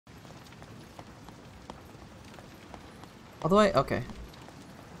All the way? Okay.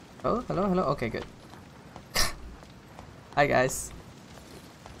 Oh, hello, hello. Okay, good. Hi guys.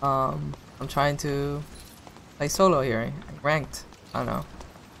 I'm trying to play solo here. Ranked. I don't know.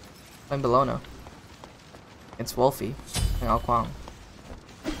 Playing Bellona. It's Wolfie and kuang.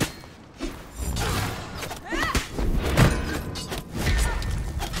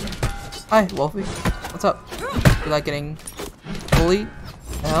 Hi, Wolfie. What's up? You like getting bullied?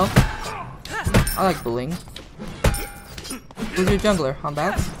 The hell? I like bullying. Who's your jungler? On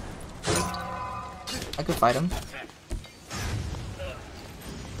bats? I could fight him.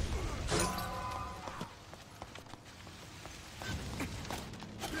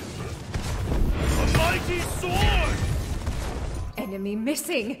 A mighty sword! Enemy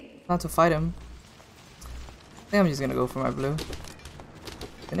missing. Not to fight him. I think I'm just gonna go for my blue.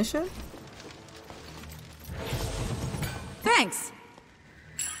 Finish it? Thanks.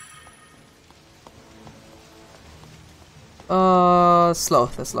 Slow.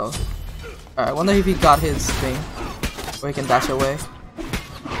 That's slow. Alright, wonder if he got his thing. Where he can dash away.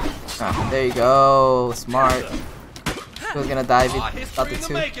 Ah, there you go. Smart. He was gonna die if he got the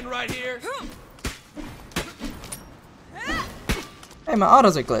two. Right here. Hey, my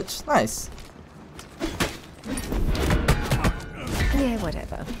autos are glitched. Nice. Yeah,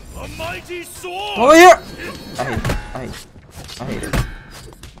 whatever. A mighty sword! Over here! I hate it.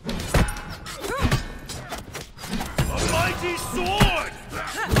 A mighty sword!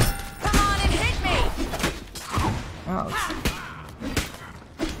 Come on and hit me. Ouch.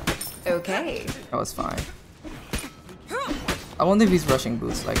 Okay. That was fine. I wonder if he's rushing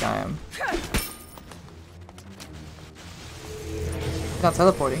boots like I am. He's not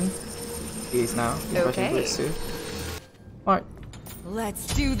teleporting. He is now. He's rushing boots too. Alright.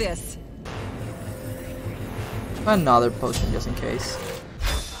 Let's do this. Another potion just in case.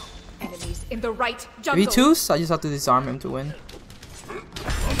 Enemies in the right If jungle. he twos, I just have to disarm him to win. A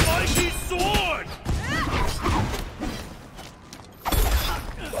mighty sword!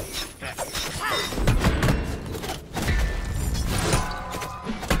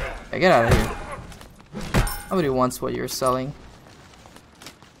 Hey, get out of here. Nobody wants what you're selling.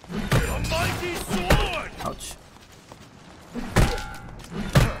 A mighty sword! Ouch.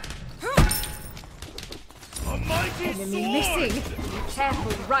 A mighty Enemy sword! missing.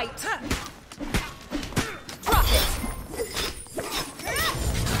 Careful, right. Drop it.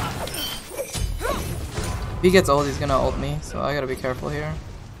 If he gets ult, he's gonna ult me, so I gotta be careful here.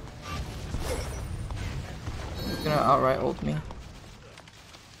 He's gonna outright ult me.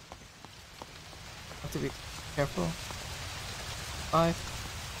 Have to be careful. 5.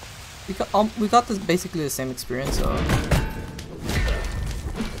 We got this basically the same experience, so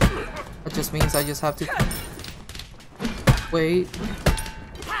that just means I just have to wait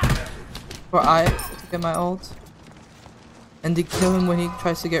for I to get my ult and to kill him when he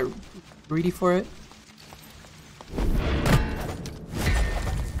tries to get greedy for it.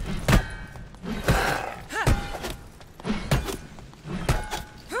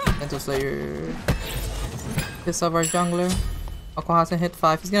 Mental Slayer. Piss off our jungler. Aqua hasn't hit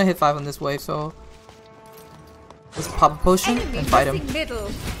 5. He's gonna hit 5 on this wave, so let's pop a potion and fight him. Middle.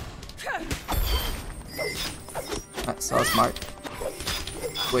 That's so smart.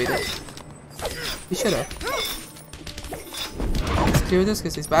 Waited. He should have. Let's clear this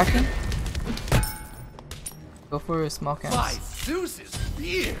because he's backing. Go for his small By camps. Zeus's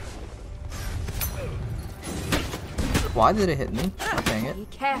spear! Why did it hit me? Oh, dang it. Be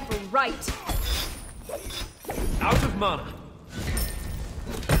careful, right. Out of mana.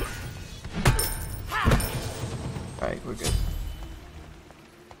 Alright, we're good.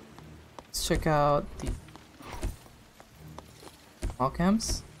 Let's check out the small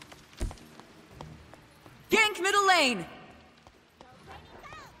camps. Gank middle lane.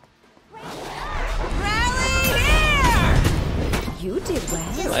 Rally here. You did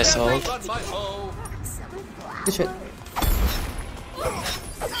well. Nice hold. Run my hoe. Good shit.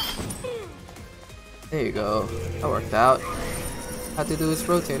 There you go. That worked out. Had to do is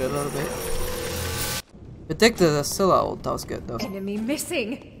rotate a little bit. Predicted a Scylla ult. That was good though. Enemy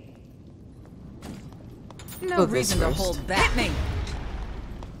missing. No Go this reason to first. hold back. Me.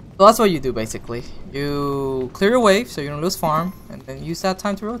 So that's what you do basically. You clear your wave so you don't lose farm, and then use that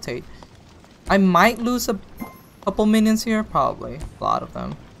time to rotate. I might lose a couple minions here, probably a lot of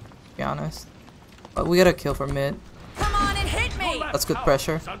them, to be honest. But we gotta kill for mid. Come on and hit me. That's good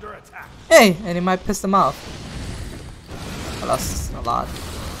pressure. It's under attack. Hey, and it might piss them off. I lost a lot.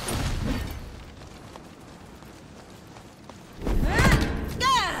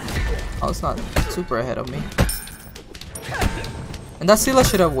 Oh, it's not super ahead of me. And that Scylla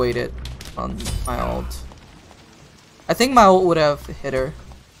should have waited on my ult. I think my ult would have hit her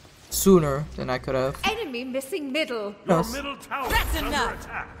sooner than I could have. Enemy missing middle. Your No, middle tower That's is under enough.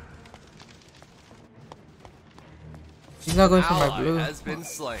 attack. he's not going for my Ally blue. has been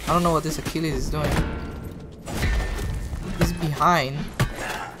slain. I don't know what this Achilles is doing. He's behind.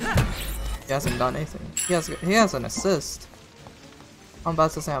 He hasn't done anything. He has an assist.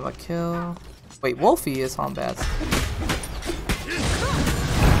 Hombats doesn't have a kill. Wait, Wolfie is Hombats.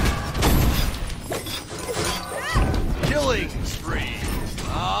 Killing spree.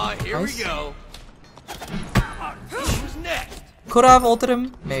 Ah, here Nice. we go. Who's next? Could I have ulted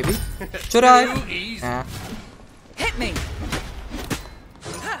him? Maybe. Should I? Too easy. Nah. Hit me.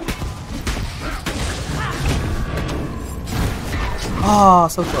 Oh,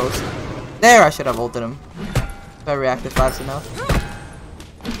 so close. There, I should have ulted him. If I reacted fast enough.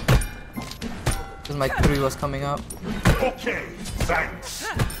 Because my 3 was coming up. Okay, thanks.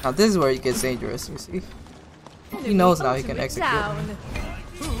 Now this is where it gets dangerous, you see. He knows now he can execute. Down.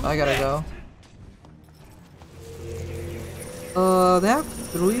 I gotta go. They have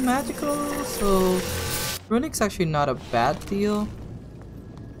 3 magicals, so Runic's actually not a bad deal.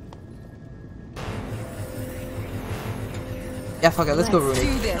 Yeah, fuck it, let's go Do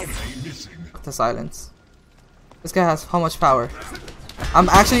Runic. this. The silence. This guy has how much power? I'm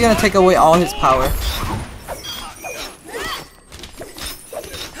actually gonna take away all his power.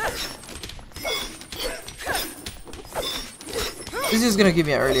 This is just gonna give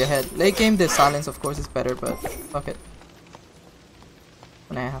me an early ahead. Late game, the silence of course is better, but fuck it.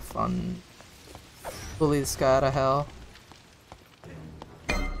 When I have fun. Bully this guy out of hell.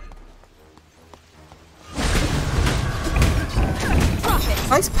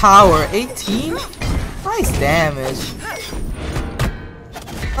 Nice power, 18? Nice damage.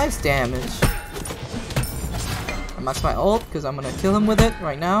 Nice damage. I max my ult because I'm gonna kill him with it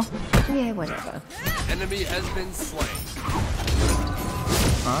right now. Yeah, whatever. Enemy has been slain.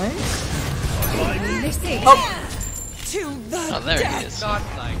 Nice. Missing. Oh! To the Oh, there he is. Not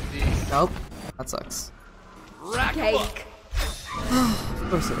like this. Nope. That sucks. Rack 'em up. cake. Of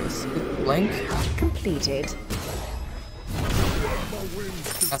course it is. Good blink. Completed.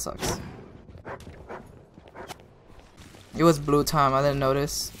 That sucks. It was blue time, I didn't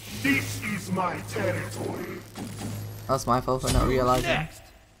notice. This is my territory. That was my fault for not realizing. Next.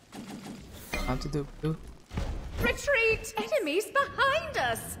 Time to do blue. Retreat! Enemies behind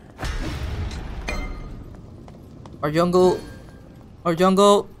us! Our jungle. Our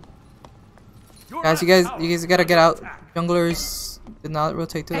jungle. Guys, you guys gotta get out. Junglers did not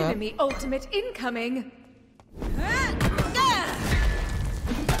rotate to that. Enemy ultimate incoming!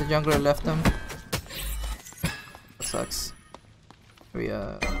 The jungler left them. That sucks. We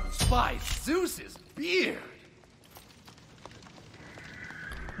By Zeus's beard.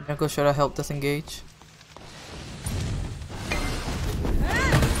 jungle should have helped us engage.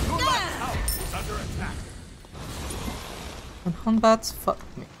 Your left tower is under attack. And Hunbats fuck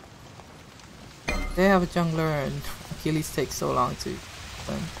me. They have a jungler and Achilles takes so long to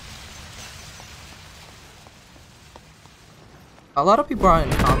win. A lot of people are in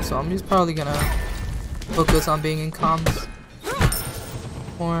comms, so I'm just probably gonna focus on being in comms.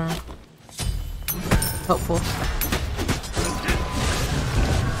 More helpful.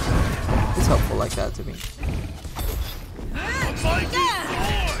 It's helpful like that to me.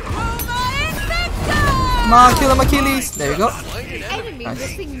 Come on, kill him, Achilles! There you go. Enemy Nice.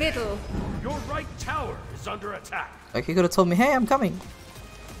 missing middle! Your right tower is under attack. Like he could have told me, hey, I'm coming.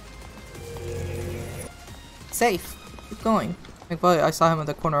 Safe. Keep going. Like, well, I saw him in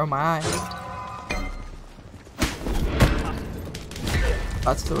the corner of my eye.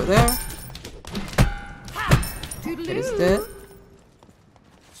 That's over there. It is dead.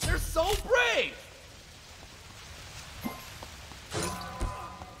 They're so brave.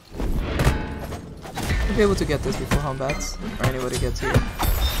 I'll be able to get this before Hombats. Or anybody gets here.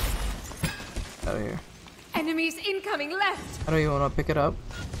 Out of here. Enemies incoming left! I don't even want to pick it up.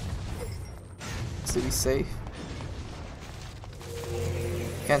 Just to be safe.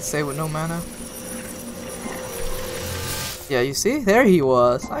 Can't stay with no mana. Yeah, you see? There he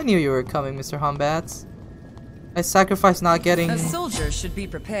was. I knew you were coming, Mr. Hombats. I sacrificed not getting A soldier should be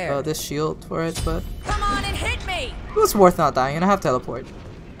prepared. this shield for it, but Come on and hit me! it was worth not dying, and I have teleport.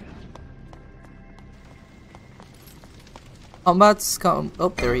 Hombats come. Oh,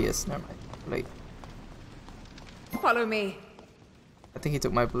 there he is. Never mind. Late. Follow me. I think he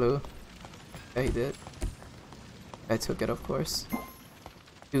took my blue. Yeah, he did. I took it, of course.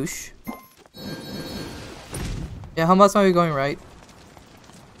 Douche. Yeah, how much are we going right?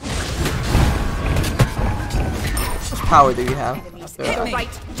 How much power do you have? After Hit that?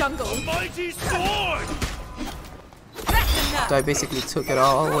 right jungle! Mighty sword. So I basically took it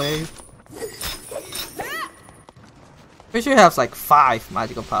all away. Pretty sure he has like 5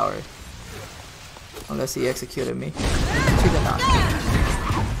 magical power. Unless he executed me. He did not.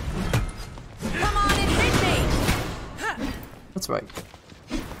 Come on and hit me. That's right.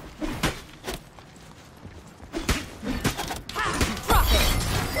 Drop it.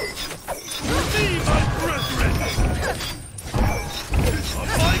 Be my brethren! A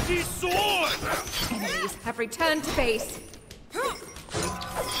mighty sword! Enemies have returned to base.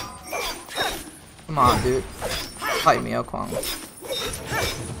 Come on, dude. Fight me, kuang.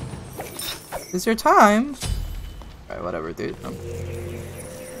 It's your time. Alright, whatever, dude.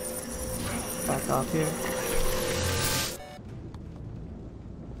 Back off here.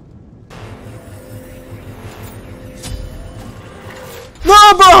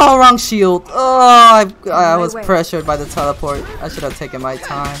 No, bro! Wrong shield. Oh, I was pressured by the teleport. I should have taken my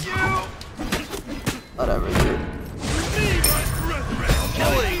time. Whatever, dude.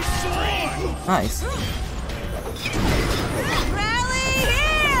 Nice. Rally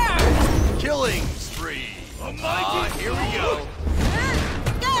here! Killing spree! Here we go!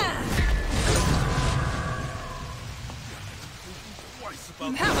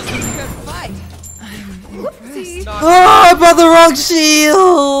 That was a good fight. Whoopsie. Oh, I bought the wrong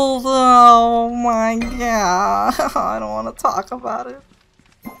shield! Oh my god. I don't want to talk about it.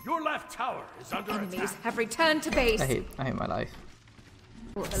 Your left tower is under Enemies attack. have returned to base. I hate my life.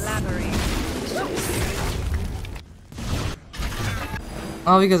 The labyrinth.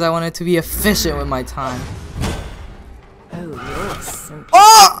 Oh, because I wanted to be efficient with my time. Oh, you're simply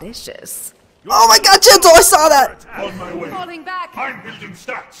Oh! delicious. Oh my god, Gentle, I saw that! On my way. Falling back. I'm building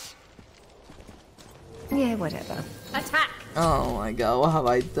stats. Yeah, whatever. Attack. Oh my god, what have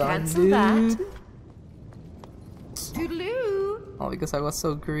I done, Cancel dude? that. Toodaloo. Oh, because I was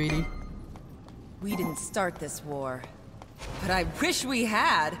so greedy. We didn't start this war, but I wish we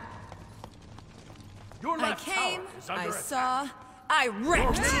had. Your I left came, tower is under I attack. saw, I Your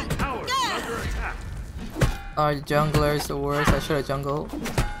wrecked. middle tower is under attack. Our jungler is the worst. I should have jungled.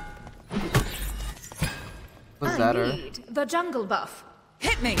 Was that I her? need the jungle buff.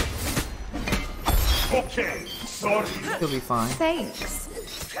 Hit me. Okay, sorry. She'll be fine. Thanks.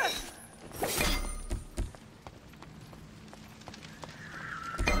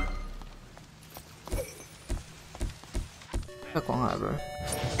 Fuck one, however.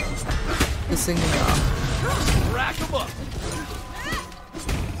 Pissing me off. Rack 'em up.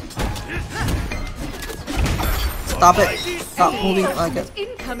 Stop it! Stop moving like it.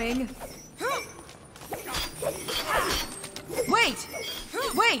 Incoming. Wait!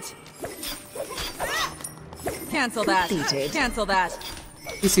 Wait! Cancel that. Cancel that.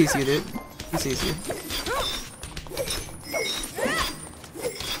 He sees you, dude. He sees you.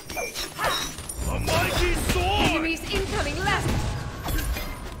 A mighty sword. Enemies incoming left.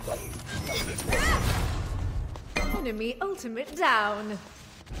 Enemy ultimate down.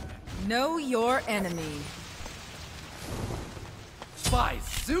 Know your enemy. By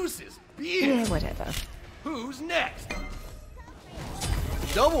Zeus's beard. Yeah, whatever. Who's next?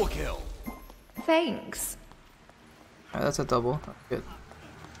 Double kill. Thanks. Alright, that's a double. That's good.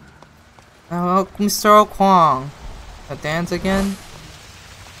 Now, Mr. Kuang. A dance again?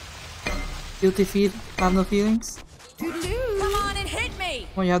 Guilty feet? Have no feelings? Toodaloo. Come on and hit me.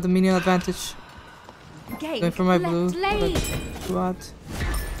 Oh, you have the minion advantage. Gank Going for my left blue. lane. What?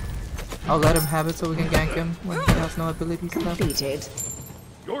 I'll let him have it so we can gank him when he has no abilities left. Completed.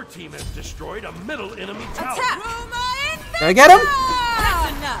 Your team has destroyed a middle enemy tower. Attack. Did I get him?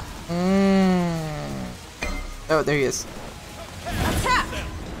 That's enough. Oh, there he is. Attack.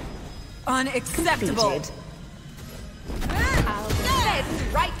 Unacceptable. Defeated. I'll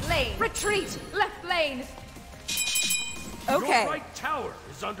defend right lane. Retreat left lane. Okay. Your right tower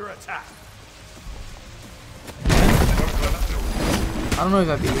is under attack. I don't know if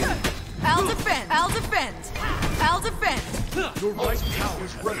I believe it. I'll defend. I'll defend. I'll defend. Your right tower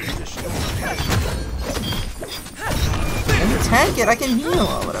is ready to destroy. Can you tank it? I can heal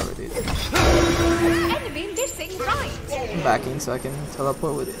or whatever, dude. Enemy missing right. I'm backing so I can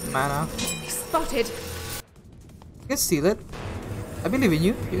teleport with mana. Spotted. You can steal it. I believe in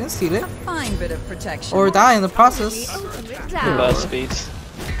you. You can steal it. Fine bit of protection. Or die in the process. Ultimate down. Bad speeds.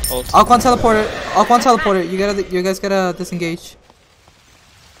 Alquan teleporter. Alquan teleporter. You guys gotta disengage.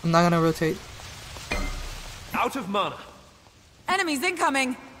 I'm not gonna rotate. Out of mana. Enemies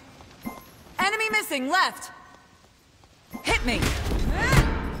incoming. Enemy missing left. Hit me.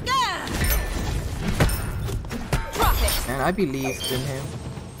 Drop it. And I believed in him.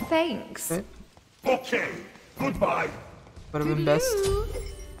 Thanks. But Okay, goodbye. would have been best. Toodaloo.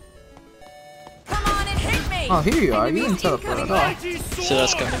 Come on and hit me. Oh, here you are. You didn't teleport at all. So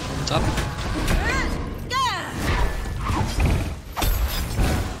that's coming from top.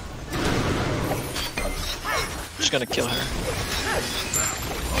 Just gonna kill her.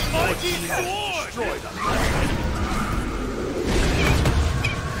 Mighty sword!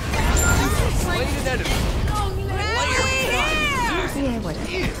 Slain an enemy.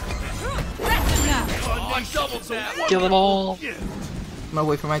 Kill them all. I'm gonna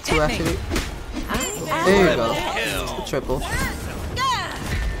wait for my 2 activate. There you go. The triple.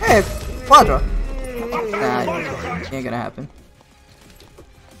 Hey, quadra. Nah, ain't gonna happen.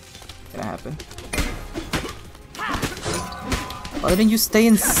 Gonna happen. Why didn't you stay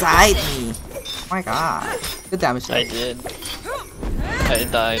inside me? Oh my god. Good damage. I did. I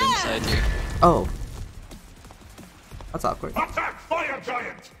died inside you. Oh. That's awkward. Attack fire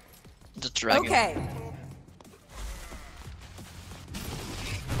giant! The dragon. Okay.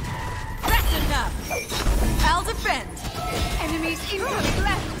 That's enough. I'll defend. Enemies incoming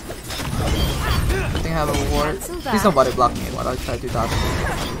left. I think I have a ward. Please don't body block me while I try to do that.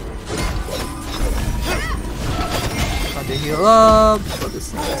 Try to heal up, so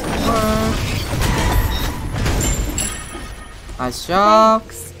this thing doesn't work. Nice job.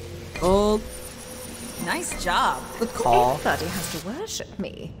 Gold. Nice job. Good call. Everybody has to worship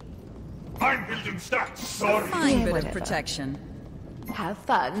me. I'm building stats, sorry. Fine bit whatever. of protection. Have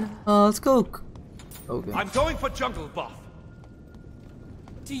fun. Let's go. Okay. I'm going for jungle buff.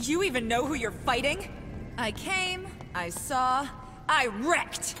 Do you even know who you're fighting? I came, I saw, I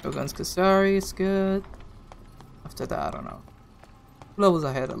wrecked. Shogun's Kasari is good. After that, I don't know. Levels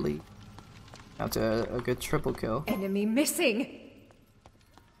ahead at least. After a good triple kill. Enemy missing.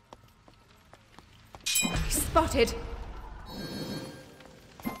 Spotted.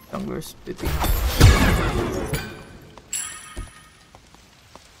 Jungler's bit behind.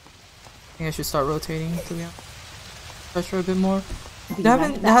 I think I should start rotating to be honest. Pressure a bit more. There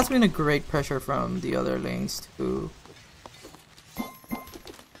has been a great pressure from the other lanes to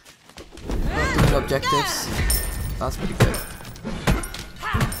the objectives. That's pretty good.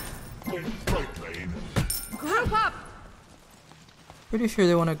 Group up. Pretty sure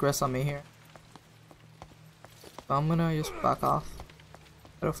they want to aggress on me here. So I'm gonna just back off.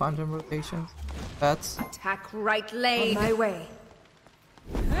 Try to find some rotations. Bats. Attack right lane. On my way.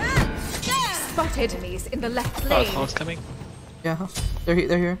 Spotted. Enemies in the left Oh, lane. phone's coming. Yeah, they're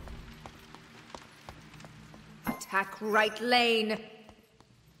here. Attack right lane.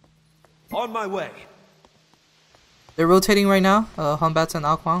 On my way. They're rotating right now. Humbats and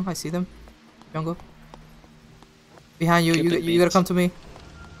Kuang. I see them. Jungle. Behind you. Keep the You gotta come to me.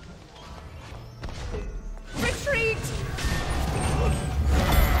 Retreat.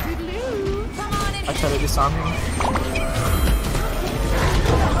 Come on in. I try to disarm him.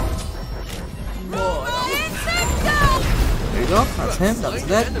 There you go. That's him. That's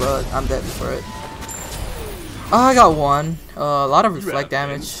dead. But I'm dead for it. Oh, I got one. A lot of reflect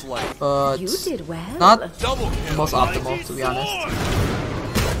damage, but You did well. not Double the kill. most optimal, to be honest.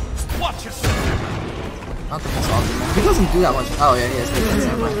 Watch yourself. Not the most optimal. He doesn't do that much. Oh yeah, he has defense.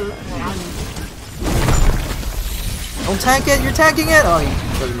 Never mind. Don't tank it. You're tanking it. Oh, he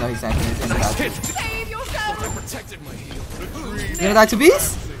doesn't know he's tanking it. He's gonna die. Save yourself. Protected my heel. He's gonna die to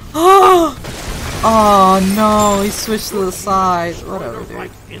beast. Oh no, he switched to the side. Whatever,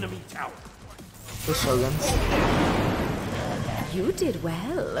 dude. Enemy tower. The Shoguns. You did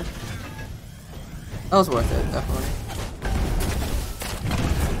well. That was worth it, definitely.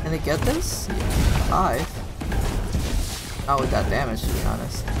 Can they get this? Yeah, 5. Not with that damage, to be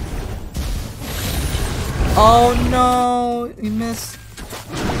honest. Oh no! He missed.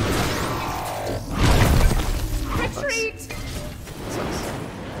 Retreat. Sucks.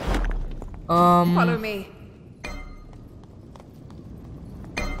 Follow me.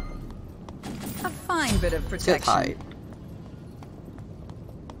 A fine bit of Get protection. tight.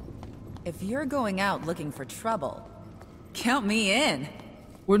 If you're going out looking for trouble, count me in.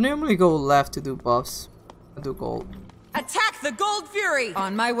 We normally go left to do buffs. I do gold. Attack the Gold Fury!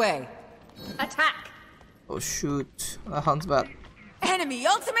 On my way. Attack. Oh shoot. That hunt's bad. Enemy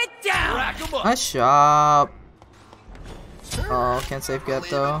ultimate down! Rack 'em up. Nice job. Oh, can't save get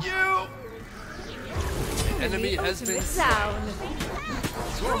though. You. Enemy has been Down.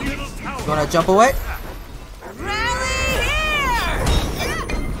 You wanna jump away? Rally here!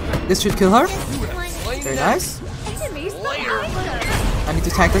 This should kill her. Very nice. Enemies I need to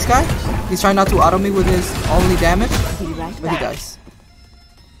tank this guy. He's trying not to auto me with his only damage, Be right but he back. dies.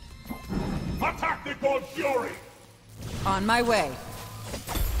 attack the Gold Fury. On my way.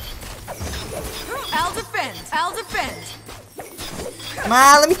 I'll defend! I'll defend!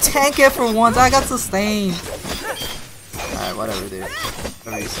 Man, let me tank it for once. I got sustained. Alright, whatever, dude.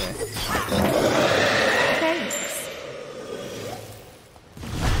 Whatever you say. Thanks.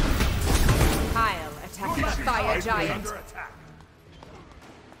 I'll attack the fire giant. Under attack.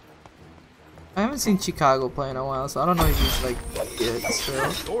 I haven't seen Chicago play in a while, so I don't know if he's like good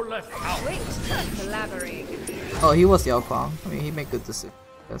still. Your left out. Wait, collaborate. Oh, he was Yao Kuang. I mean, he made good decisions.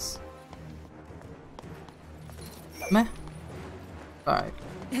 Yes. Meh. Alright.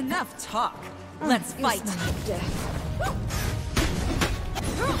 Enough talk. Let's fight.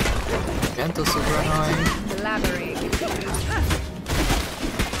 Gentle super annoying. Collaborate.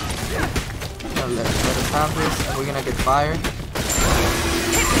 Gonna let us have this, and we're gonna get fire.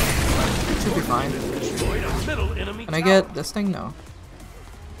 Should be fine. Destroyed a middle enemy Can I get this thing? No.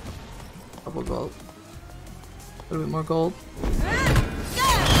 Couple gold. A little bit more gold.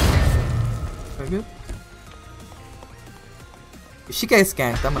 Very good. If she gets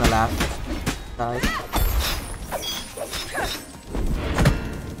ganked, I'm gonna laugh. Die.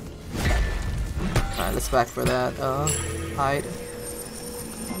 Alright, let's back for that. Hide.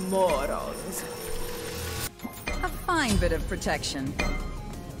 Morons. A fine bit of protection.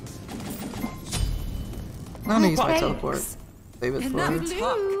 No need to use my Thanks. teleport. Save it for Enough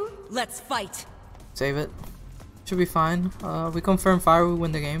talk. Let's fight. Save it. Should be fine. We confirm fire, we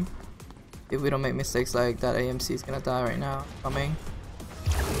win the game. If we don't make mistakes like that, AMC is gonna die right now. Coming.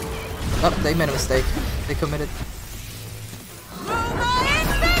 Oh, they made a mistake. They committed.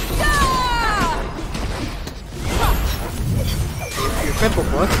 You're crippled,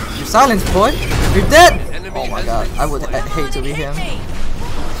 boy. You're silenced, boy. You're dead! Oh my god, I would hate to be him. Dang.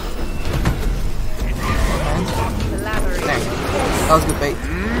 That was good bait.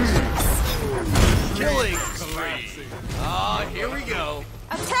 killing spree. Ah, here we go.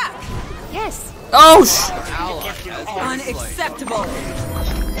 Attack! Yes. Oh sh! Unacceptable!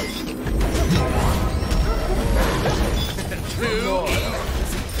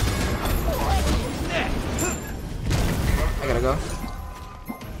 I gotta go.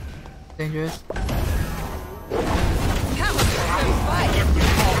 Dangerous.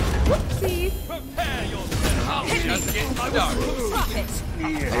 Whoopsies. Prepare yourself. I'll just get started. I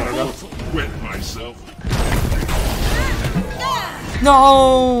gotta go. Wet myself.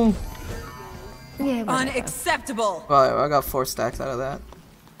 No! Yeah, whatever. Unacceptable! Well, I got 4 stacks out of that.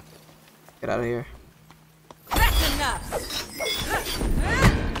 Get out of here. That's enough!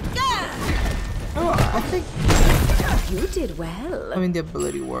 Oh, I think. You did well. I mean, the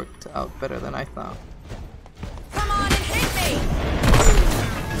ability worked out better than I thought. Come on and hit me!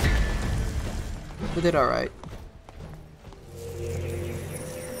 We did alright.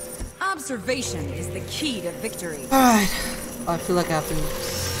 Observation is the key to victory. Alright. I feel like I have to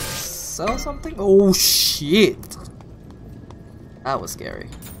sell something. Oh shit! That was scary.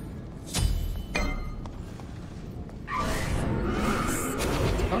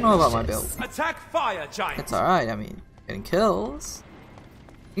 Don't know about my build. Attack fire giant. It's alright, I mean, getting kills.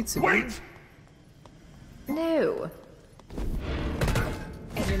 Needs to be. Wait. No.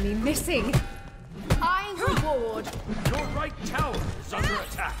 Enemy missing. I reward. Your right tower is under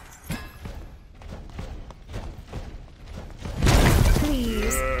attack.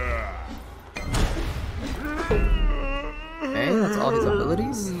 Please. Okay, that's all his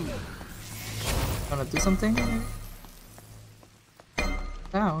abilities. Wanna do something?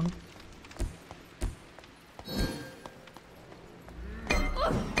 Down.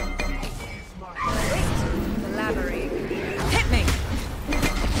 Collaborate. Hit me!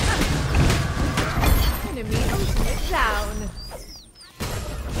 Enemy ultimate down.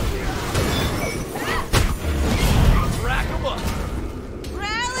 Rack 'em up.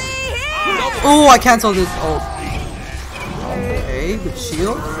 Rally here! Oh, I canceled his ult. Okay, good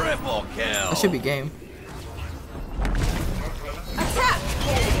shield. Triple kill. That should be game. Attack!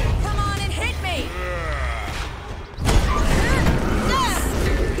 Come on and hit me!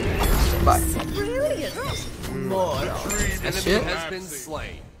 Bye. Brilliant. That shit. Has been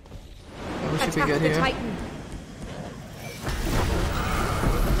slain. We should be Attack good the here. Titan.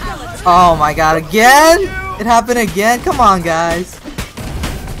 Oh my god, again? It happened again? Come on, guys.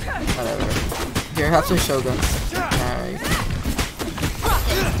 Whatever. Here, have some shoguns. Alright.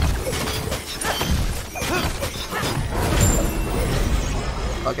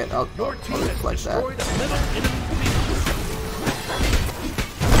 Fuck it, I'll reflect that. Destroyed a middle enemy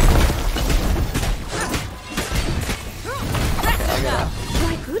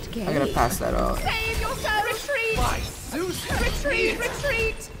Why, good game. I gotta pass that out. Save yourself. Retreat. by Zeus. Retreat.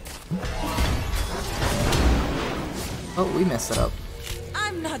 Retreat. Oh, we messed it up.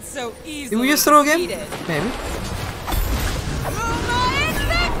 I'm not so easy. Did we just throw again? Maybe.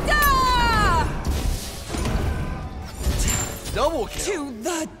 Double kill. To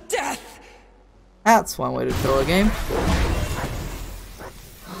the death! That's one way to throw a game.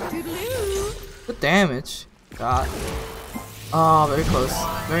 Good damage. God. Oh, very close.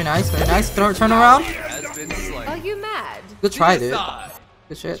 Very nice, very nice. Turn around. Has been slain. Are you mad? Good try, dude. Genocide.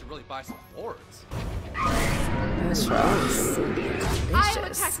 Good shit. Should really buy some wards. Nice try. I will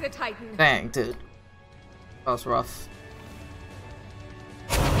attack the Titan. Dang, dude. That was rough.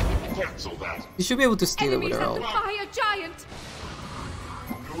 Cancel that. You should be able to steal it with Enemies her at the ult. fire giant.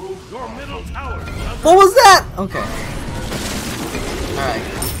 Your middle tower. What was that? Okay. Alright,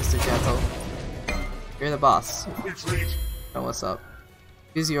 Mr. Gentle. You're the boss. Retreat. Know what's up.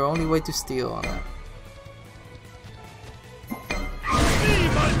 This is your only way to steal on that.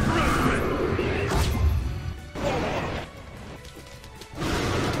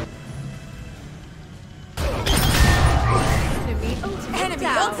 Enemy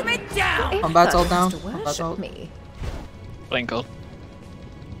ultimate down! Combat's all down. To Combat's worship all. me. Blink ult.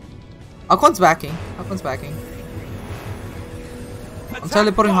 Aquan's backing. Aquan's backing. I'm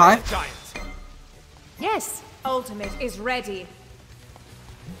teleporting high. Yes. Ultimate is ready.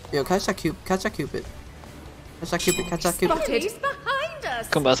 Yo, catch that cube. Catch that cupid. Catch that cupid. Catch that cupid. Enemies behind us.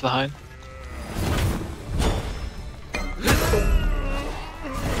 Combat's behind.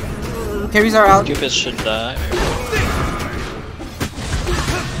 Carries are out. Cupid should die.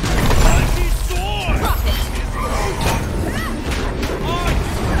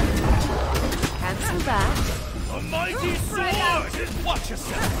 Cancel that. A mighty sword. Watch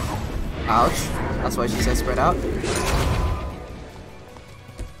yourself. Ouch. That's why she said spread out.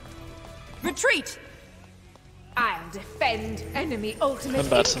 Retreat! I'll defend. Enemy ultimate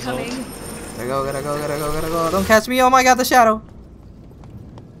Combat's incoming. Gotta go, gotta go, gotta go, gotta go. Don't catch me. Oh my god, the shadow.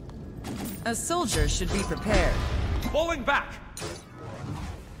 A soldier should be prepared. Pulling back.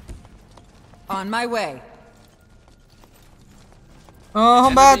 On my way. Oh,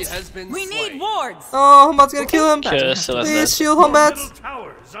 Enemy Hombat. has been We slain. need wards! Oh, Hombat's gonna kill him. Kill, still has Please that. shield Your Hombat. middle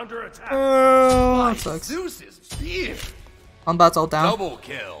tower is under attack. Oh, that sucks. Zeus is big. Hombat's all down. Double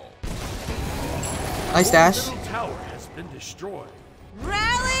kill. Nice dash. Middle tower has been destroyed.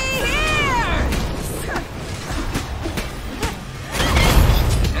 Rally here!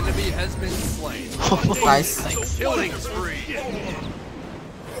 Enemy has been slain. Nice. Killing spree.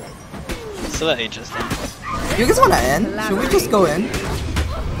 Still at ages then. You guys wanna end? Should we just go in? No,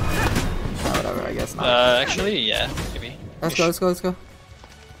 whatever, I guess not. Actually, yeah, maybe. Let's go, let's go, let's go.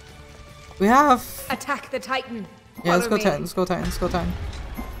 We have... Attack the Titan. Yeah, let's go Follow me. Titan, let's go Titan, let's go Titan.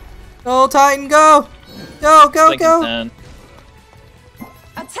 Go Titan, go! Go, go, Blink go! and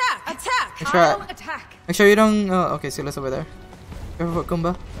Attack! Attack! Make sure, I'll attack. make sure you don't... Oh, okay, Silas over there. Careful for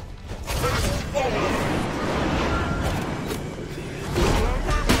Kumba.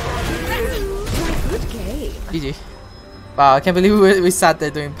 Good game. GG. Wow, I can't believe we sat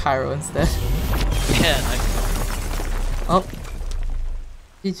there doing pyro instead. yeah, Oh.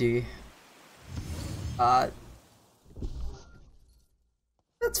 GG.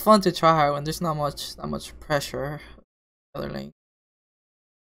 It's fun to try hard when there's not much pressure. Other lane.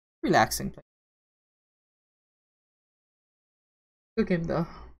 Relaxing play. Good game though.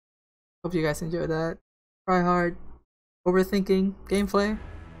 Hope you guys enjoyed that. Try hard. Overthinking gameplay.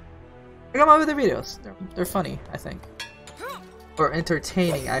 Check out my other videos. They're funny, I think. Or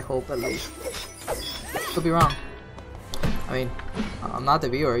entertaining, I hope at least. Could be wrong. I mean, I'm not the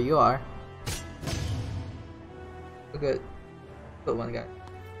viewer, you are. Good. Good one, guy.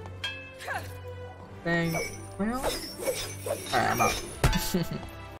 Dang. Well. Alright, I'm out.